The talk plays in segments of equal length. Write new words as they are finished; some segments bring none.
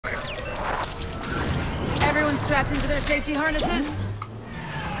strapped into their safety harnesses?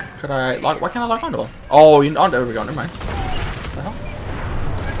 Could I lock? Why can't I lock onto them? Oh, you, oh, there we go. Never mind. What the hell?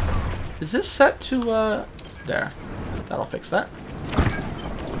 Is this set to there? That'll fix that.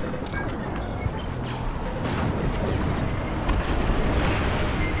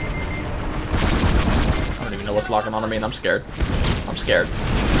 I don't even know what's locking onto me, and I'm scared. I'm scared.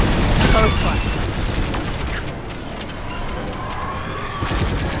 Close one.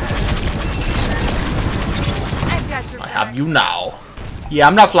 I have you now. Yeah,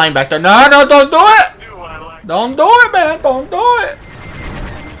 I'm not flying back there. No, no, don't do it! Don't do it, man. Don't do it.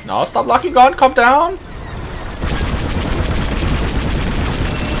 No, stop locking gun. Calm down.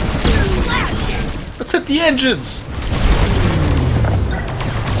 Let's hit the engines.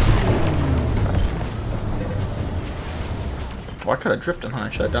 Oh, I could have drifted, huh? I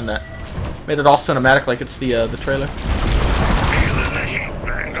should have done that. Made it all cinematic like it's the trailer.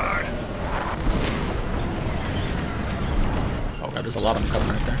 Oh god, there's a lot of them coming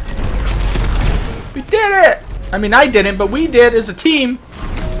right there. We did it! I mean, I didn't, but we did as a team.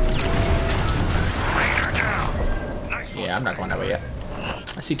 Yeah, I'm not going that way yet.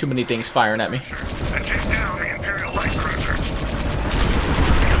 I see too many things firing at me. And take down the Imperial light cruisers.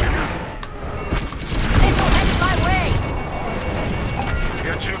 Missile headed my way.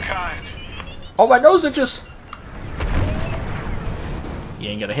 You're too kind. Oh, my nose are just... You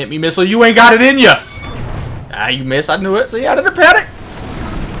ain't gonna hit me, missile. You ain't got it in ya. Ah, you missed. I knew it. See, I didn't panic.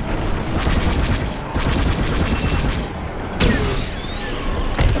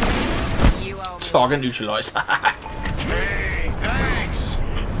 Target neutralized. Hey, thanks.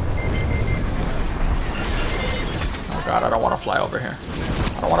 Oh god, I don't want to fly over here.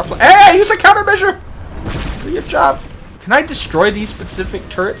 I don't want to fly. Hey, use a countermeasure. Do your job. Can I destroy these specific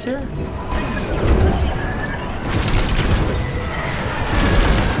turrets here?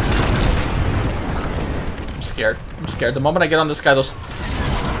 I'm scared. I'm scared. The moment I get on this guy, those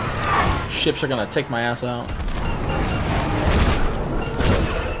ships are gonna take my ass out.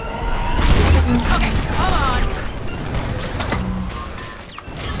 Okay, come on.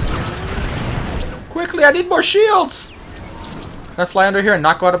 Quickly, I need more shields. Can I fly under here and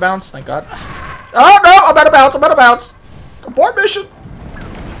not go out of bounds? Thank God. Oh no, I'm out of bounds. I'm out of bounds. Abort mission.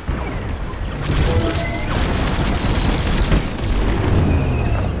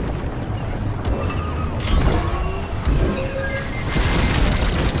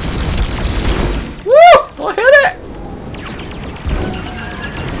 Woo! I'll hit it.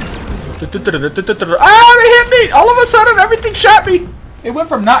 Ah, they hit me! All of a sudden, everything shot me. It went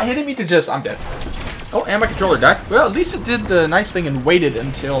from not hitting me to just, I'm dead. Oh, and my controller died. Well, at least it did the nice thing and waited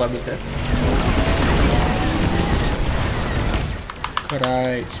until I was dead. Could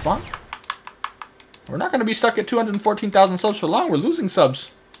I spawn? We're not going to be stuck at 214,000 subs for long. We're losing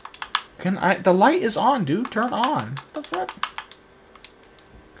subs. Can I? The light is on, dude. Turn on. What the fuck?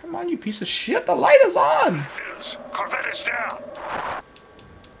 Come on, you piece of shit. The light is on. Corvette is down.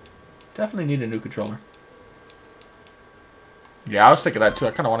 Definitely need a new controller. Yeah, I was thinking that too.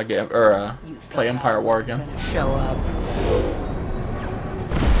 I kind of want to get play Empire War again. Show up.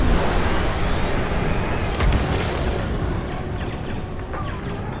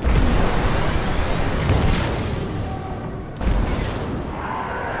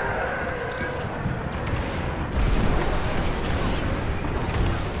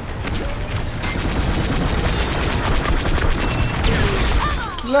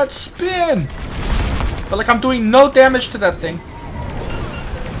 Let's spin! Feel like I'm doing no damage to that thing.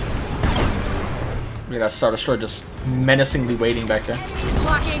 Look at that Star Destroyer just menacingly waiting back there.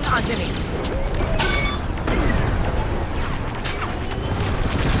 Locking onto me.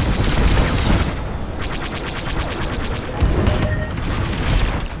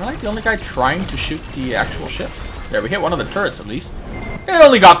 Am I like the only guy trying to shoot the actual ship? There, we hit one of the turrets at least. It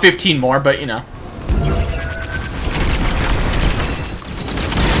only got 15 more, but you know.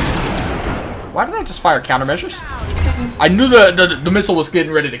 Why didn't I just fire countermeasures? I knew the missile was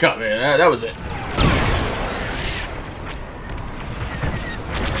getting ready to come. Yeah, that was it.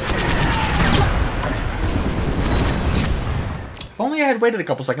 If only I had waited a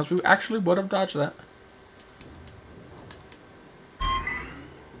couple seconds, we actually would have dodged that.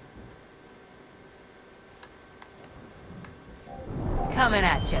 Coming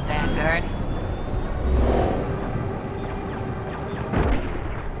at you, Vanguard.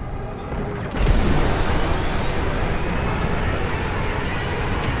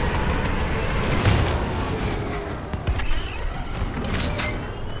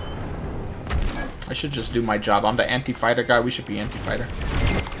 I should just do my job. I'm the anti-fighter guy. We should be anti-fighter.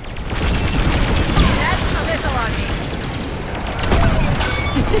 That's a missile on me.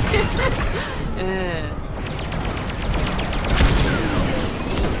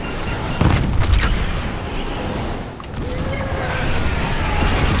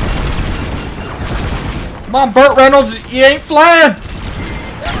 Come on, Burt Reynolds, you ain't flying!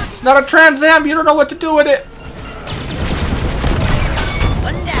 It's not a Trans Am, you don't know what to do with it!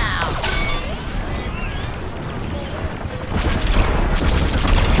 One down.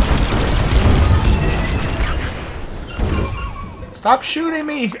 Stop shooting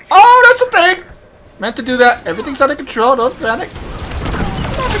me! Oh, that's a thing! Meant to do that. Everything's under control, don't panic.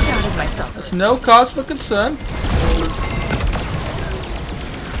 Never doubted myself. That's no cause for concern.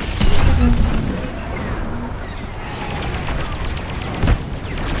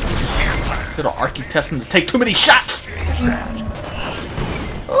 Little architects take too many shots!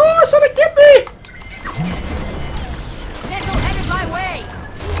 Oh, somebody get me! Missile headed my way.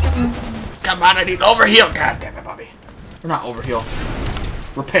 Come on, I need overheal! God damn it, Bobby. We're not overheal.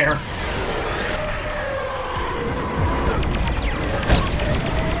 Repair.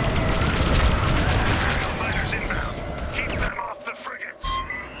 Fighters inbound. Keep them off the frigates.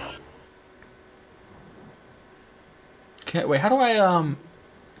 Okay, wait, how do I,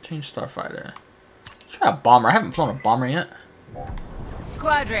 change Starfighter? Let's try a bomber. I haven't flown a bomber yet.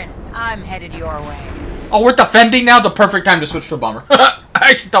 Squadron, I'm headed your way. Oh, we're defending now? The perfect time to switch to a bomber. I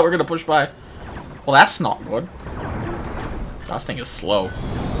actually thought we were going to push by. Well, that's not good. This thing is slow.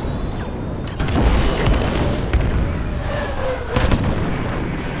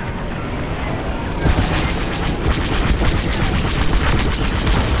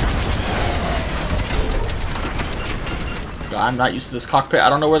 I'm not used to this cockpit. I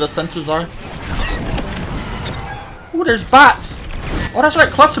don't know where the sensors are. Ooh, there's bots. Oh, that's right,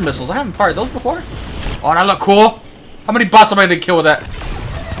 cluster missiles. I haven't fired those before. Oh, that look cool. How many bots am I going to kill with that?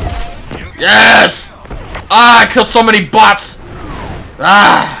 Yes! Ah, I killed so many bots.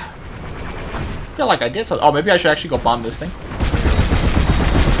 Ah. I feel like I did something. Oh, maybe I should actually go bomb this thing.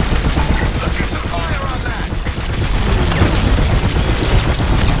 Let's get some fire on that.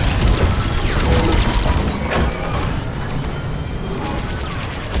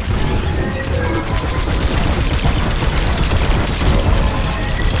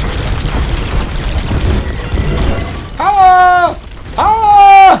 Power!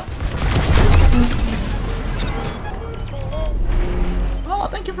 Power! Oh,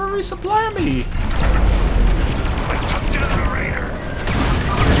 thank you for resupplying me. We took down the raider. I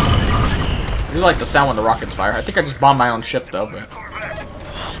really like the sound when the rockets fire. I think I just bombed my own ship though. But Corvette.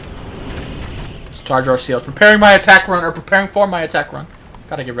 let's charge our seals. Preparing my attack run, or preparing for my attack run.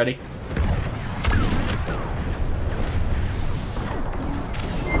 Gotta get ready.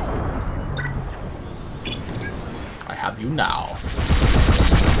 I have you now.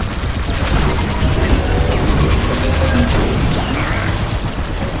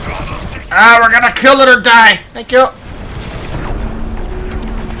 Ah, we're gonna kill it or die. Thank you.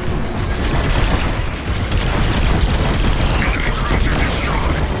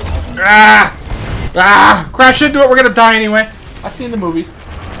 Ah! Ah! Crash into it, we're gonna die anyway. I've seen the movies.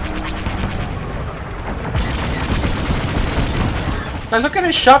 Like, look at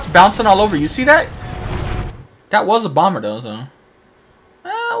his shots bouncing all over. You see that? That was a bomber though, so.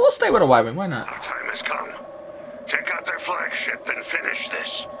 We'll stay with a Y-wing, why not? Our time has come. Take out their flagship and finish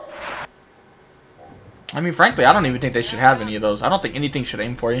this. I mean, frankly, I don't even think they should have any of those. I don't think anything should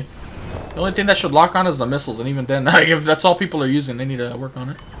aim for you. The only thing that should lock on is the missiles, and even then, like, if that's all people are using, they need to work on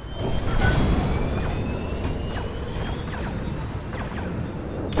it.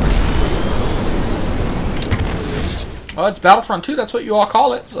 Oh, it's Battlefront 2, that's what you all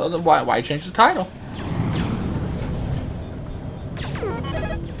call it, so then why change the title?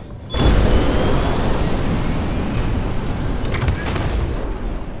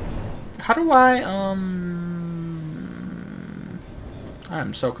 How do I,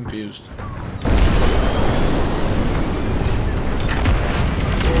 I'm so confused.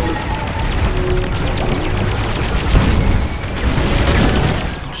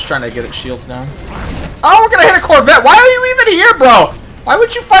 I'm just trying to get its shields down. Oh, we're gonna hit a Corvette! Why are you even here, bro? Why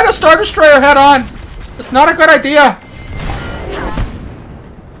would you fight a Star Destroyer head on? It's not a good idea.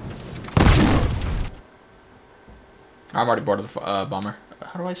 I'm already bored of the bomber.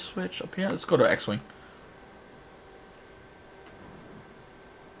 How do I switch up here? Let's go to X-Wing.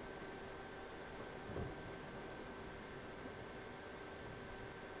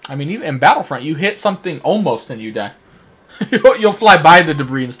 I mean, even in Battlefront, you hit something almost and you die. You'll fly by the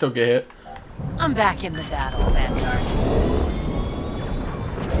debris and still get hit. I'm back in the battle, Vanguard.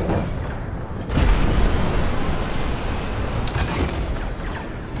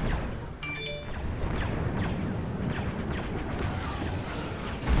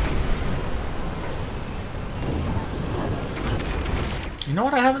 You know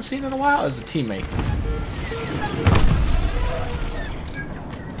what I haven't seen in a while? Is a teammate.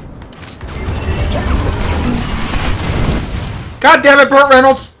 God damn it, Burt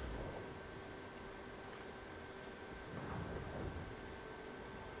Reynolds!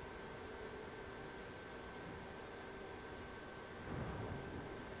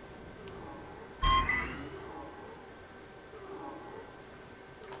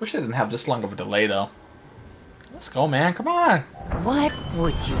 Wish I didn't have this long of a delay, though. Let's go, man. Come on. What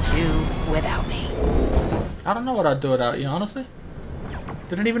would you do without me? I don't know what I'd do without you, honestly.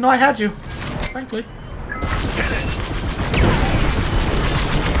 Didn't even know I had you, frankly.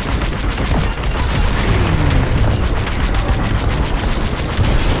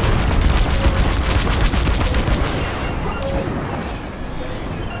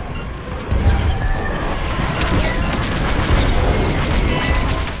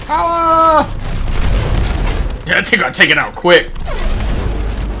 Power! Yeah, I think I'll take it out quick.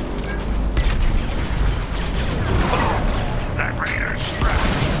 That Raider's strapped.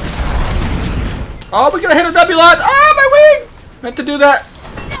 Oh, we're gonna hit a nebulon! Oh, my wing! Meant to do that.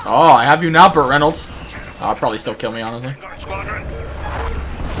 Oh, I have you now, Burt Reynolds. Oh, I'll probably still kill me, honestly. Vanguard Squadron. Move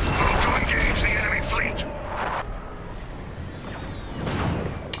to engage the enemy fleet.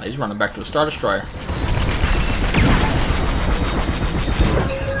 He's running back to a Star Destroyer.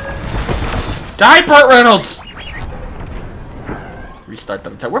 Die, Burt Reynolds! Restart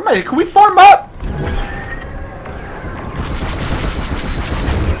that attack. Where am I? Can we farm up?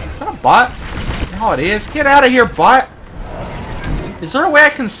 Is that a bot? No, it is. Get out of here, bot! Is there a way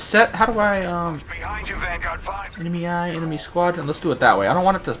I can set... How do I, Behind you, Vanguard 5. Enemy eye, enemy squadron. Let's do it that way. I don't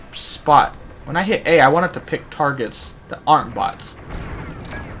want it to spot. When I hit A, I want it to pick targets that aren't bots.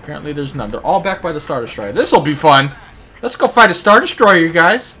 Apparently there's none. They're all backed by the Star Destroyer. This'll be fun. Let's go fight a Star Destroyer, you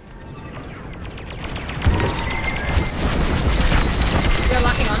guys. You're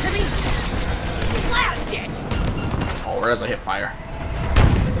locking onto me? Blast it! Oh, where does I hit fire?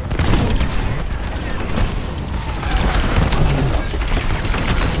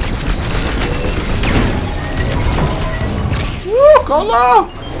 Woo! Go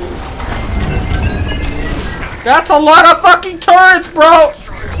low! That's a lot of fucking turrets, bro!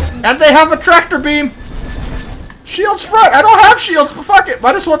 And they have a tractor beam! Shields front! I don't have shields, but fuck it!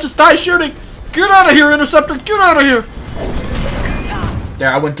 Might as well just die shooting! Get out of here, Interceptor! Get out of here! There,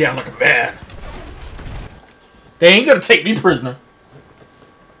 I went down like a man. They ain't gonna take me prisoner.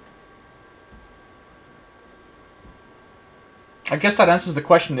 I guess that answers the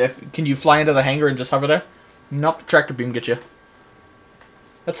question. Can you fly into the hangar and just hover there? Nope, the tractor beam gets you.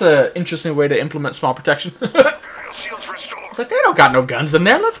 That's an interesting way to implement small protection. Shields restored. It's like, they don't got no guns in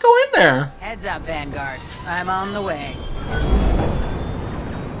there. Let's go in there. Heads up, Vanguard. I'm on the way.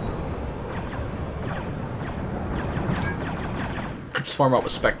 Let's farm out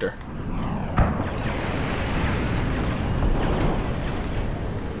with Spectre.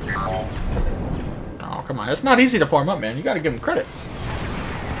 Oh, come on. It's not easy to farm up, man. You gotta give him credit.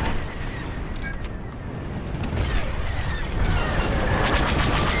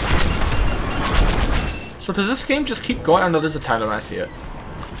 So does this game just keep going? Oh no, there's a time when I see it.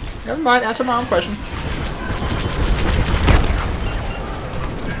 Never mind, answer my own question.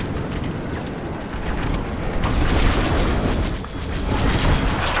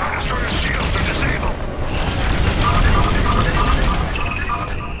 Star Destroyer shields are disabled.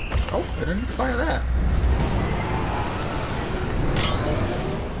 Oh, I didn't fire that.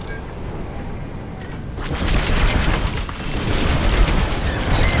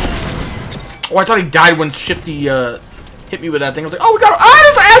 Oh, I thought he died when Shifty hit me with that thing. I was like, oh, we got... Ah,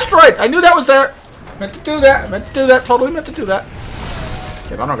 there's an asteroid! I knew that was there. Meant to do that. Meant to do that. Totally meant to do that.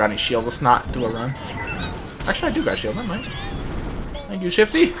 Okay, but I don't got any shields. Let's not do a run. Actually, I do got shield. Never mind. Thank you,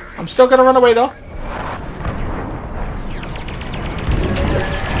 Shifty. I'm still gonna run away, though.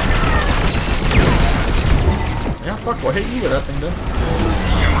 Yeah, fuck. We'll hit you with that thing, then.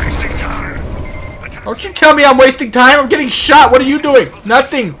 You're wasting time. Don't you tell me I'm wasting time. I'm getting shot. What are you doing?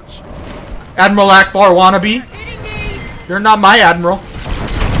 Nothing. Admiral Akbar wannabe. You're not my admiral.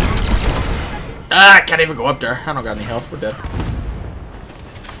 Ah, I can't even go up there. I don't got any health. We're dead.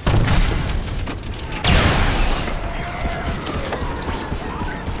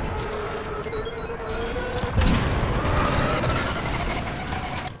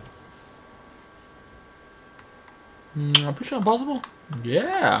 I'm pretty sure impossible.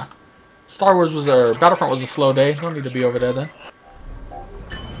 Yeah. Star Wars was Battlefront was a slow day. Don't need to be over there then.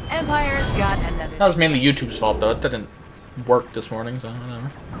 Empire's got another. That was mainly YouTube's fault though. It didn't work this morning, so whatever.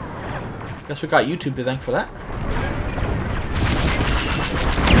 Guess we got YouTube to thank for that.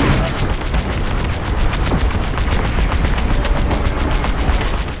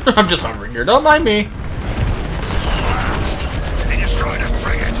 I'm just hovering here. Don't mind me. They destroyed a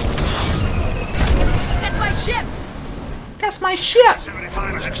frigate. That's my ship. That's That's my ship!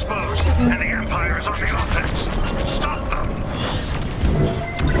 75 is exposed, and the Empire is on the offense. Stop them!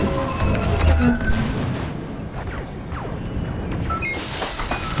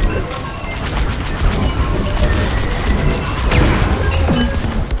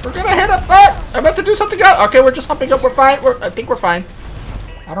 We're gonna hit up that! I meant to do something else. Okay, we're just humping up. We're fine. I think we're fine.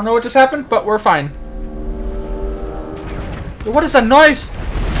 I don't know what just happened, but we're fine. What is that noise?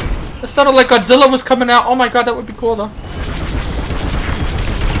 It sounded like Godzilla was coming out. Oh my god, that would be cool though.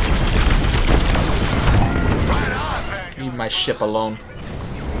 Leave my ship alone.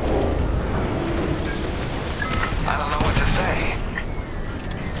 I don't know what to say.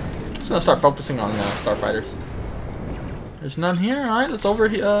 Just gonna start focusing on starfighters. There's none here. Alright, let's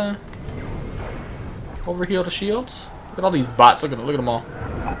overheal the shields. Look at all these bots. Look at them all.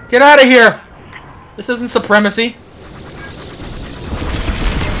 Get out of here! This isn't supremacy.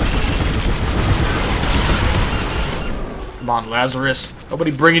 Come on, Lazarus. Nobody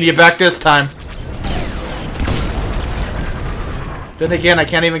bringing you back this time. Then again, I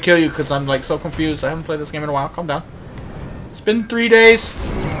can't even kill you because I'm like so confused. I haven't played this game in a while. Calm down. It's been 3 days. See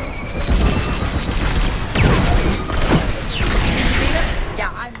them? Yeah,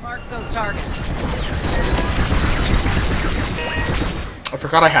 I marked those targets. I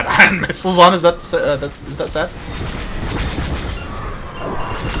forgot I had ion missiles on. Is that sad?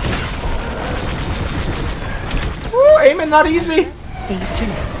 Woo, aiming not easy.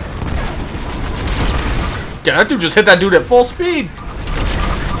 Yeah, that dude just hit that dude at full speed.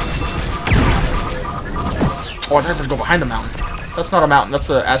 Oh, I have to go behind the mountain. That's not a mountain. That's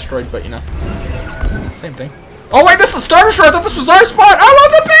an asteroid, but you know, same thing. Oh wait, this is Star Destroyer. I thought this was our spot. I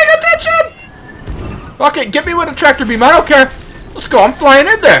wasn't paying attention. Fuck it, get me with a tractor beam. I don't care. Let's go. I'm flying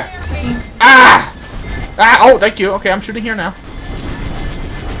in there. Ah! Ah! Oh, thank you. Okay, I'm shooting here now.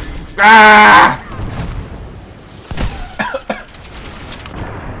 Ah!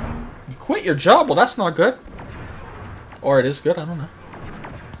 You quit your job? Well, that's not good. Or it is good. I don't know.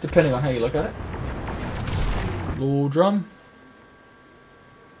 Depending on how you look at it. Low drum.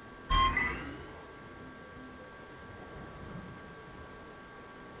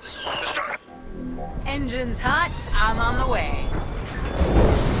 Engine's hot. I'm on the way.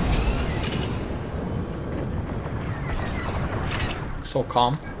 So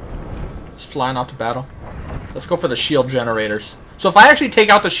calm. Just flying off to battle. Let's go for the shield generators. So if I actually take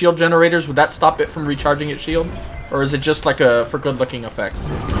out the shield generators, would that stop it from recharging its shield? Or is it just like a for good looking effects?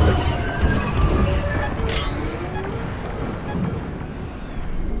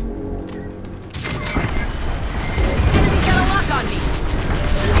 Enemy's got a lock on me.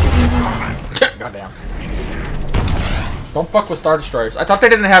 Goddamn. Don't fuck with Star Destroyers. I thought they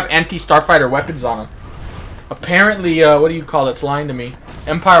didn't have anti-starfighter weapons on them. Apparently, what do you call it? It's lying to me.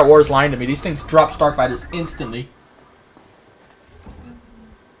 Empire Wars lying to me. These things drop starfighters instantly.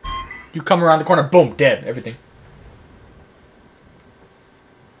 You come around the corner, boom, dead. Everything.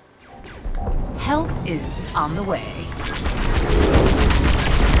 Help is on the way.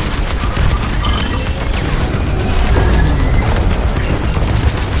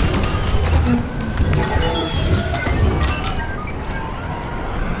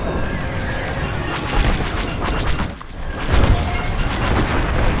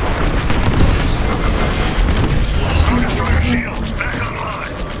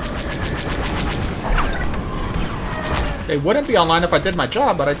 They wouldn't be online if I did my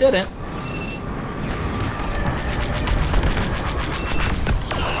job, but I didn't.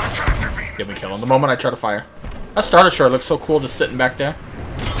 Get me kill him the moment I try to fire. That Star Destroyer looks so cool just sitting back there.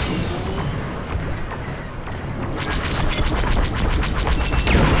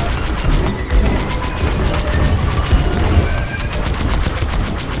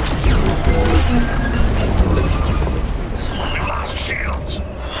 We lost shields.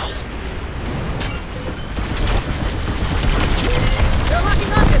 They're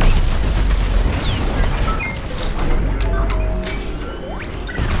locking onto me.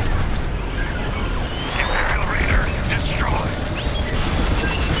 Imperial Raider destroyed.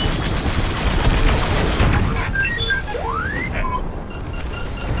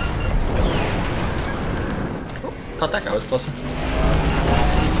 Thought that guy was closer.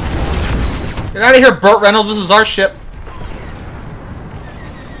 Get out of here, Burt Reynolds. This is our ship.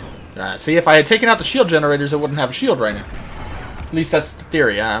 See, if I had taken out the shield generators, it wouldn't have a shield right now. At least that's the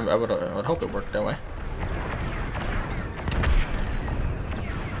theory. I would hope it worked that way.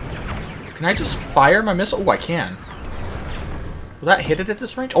 Can I just fire my missile? Oh, I can. Will that hit it at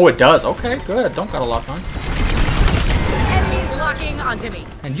this range? Oh, it does. Okay, good. Don't got a lock on. Enemies locking onto me.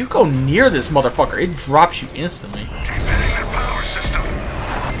 And you go near this motherfucker, it drops you instantly. Keep hitting their power system.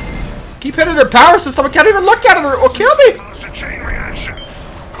 Keep hitting their power system. I can't even look at it or kill me. Close to a chain reaction.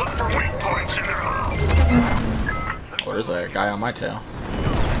 Look for weak points in their hull. Oh, there's a guy on my tail.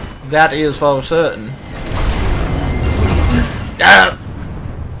 That is for certain. Ah!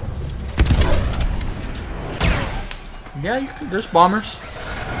 Yeah, you can, there's bombers.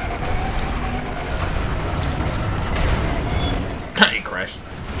 He crashed.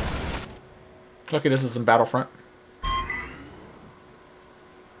 Lucky this is in Battlefront.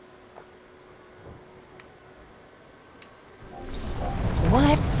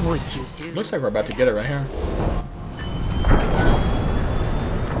 What would you do? Looks like we're about to get it right here.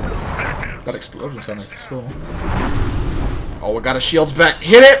 That explosion sounded like cool. Oh, we got a shield's back.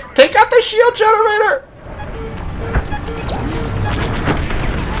 Hit it! Take out the shield generator!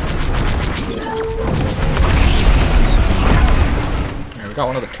 Here, we got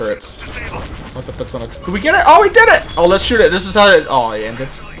one of the turrets. What the fuck's on it? Did we get it? Oh, we did it! Oh, let's shoot it. This is how it... Oh, it ended.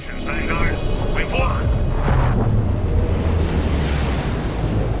 Congratulations, Vanguard. We've won.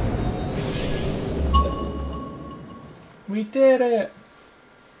 We did it.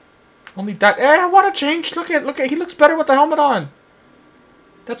 Only that. Eh, what a change. Look at, he looks better with the helmet on.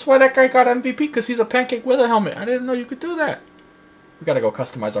 That's why that guy got MVP, because he's a pancake with a helmet. I didn't know you could do that. We gotta go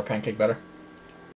customize our pancake better.